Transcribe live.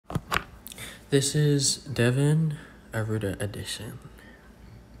This is Devon, Arruda edition.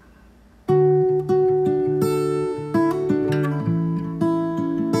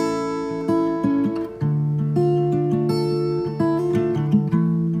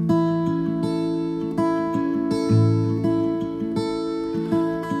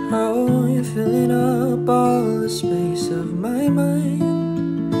 Oh, you're filling up all the space of my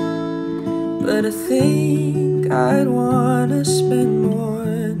mind, but I think I'd wanna spend more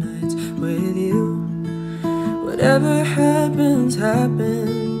nights with you. Whatever happens,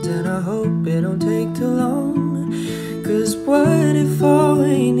 happens, and I hope it don't take too long. 'Cause what if all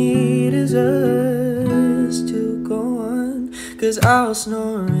we need is us to go on? 'Cause I'll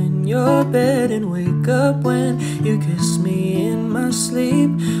snore in your bed and wake up when you kiss me in my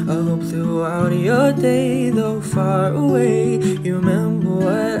sleep. I hope throughout your day, though far away, you remember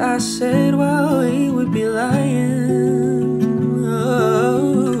what I said while we would be lying.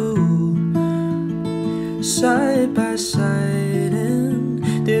 Oh, side by side and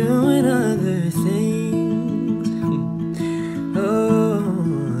doing other things. Oh,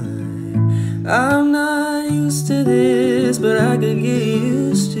 I'm not used to this, but I could get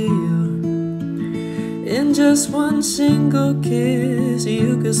used to you. In just one single kiss,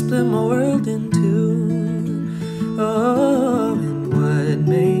 you could split my world in two. Oh, and what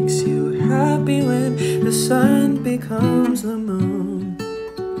makes you happy when the sun becomes the moon?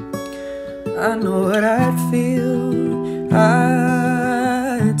 I know what I'd feel,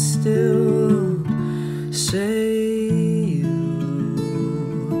 I'd still say you.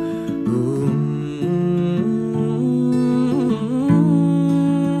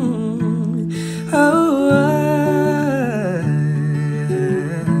 Oh,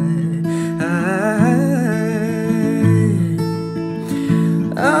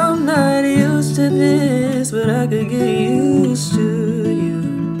 I'm not used to this, but I could get used to you.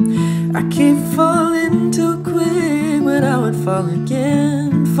 I keep falling too quick, but I would fall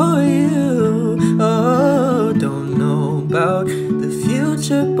again for you. Oh, don't know about the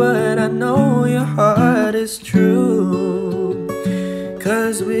future, but I know your heart is true.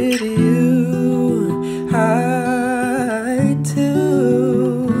 'Cause with you, I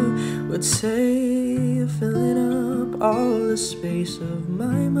too would say you're filling up all the space of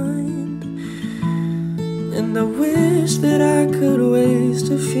my mind. And I wish that I could waste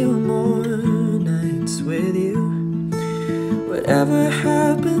a few more nights with you. Whatever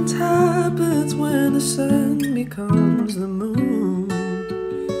happens, happens when the sun becomes the moon.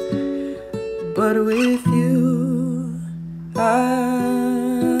 But with you,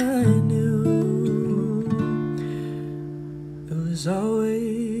 I knew it was always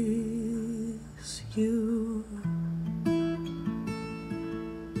you.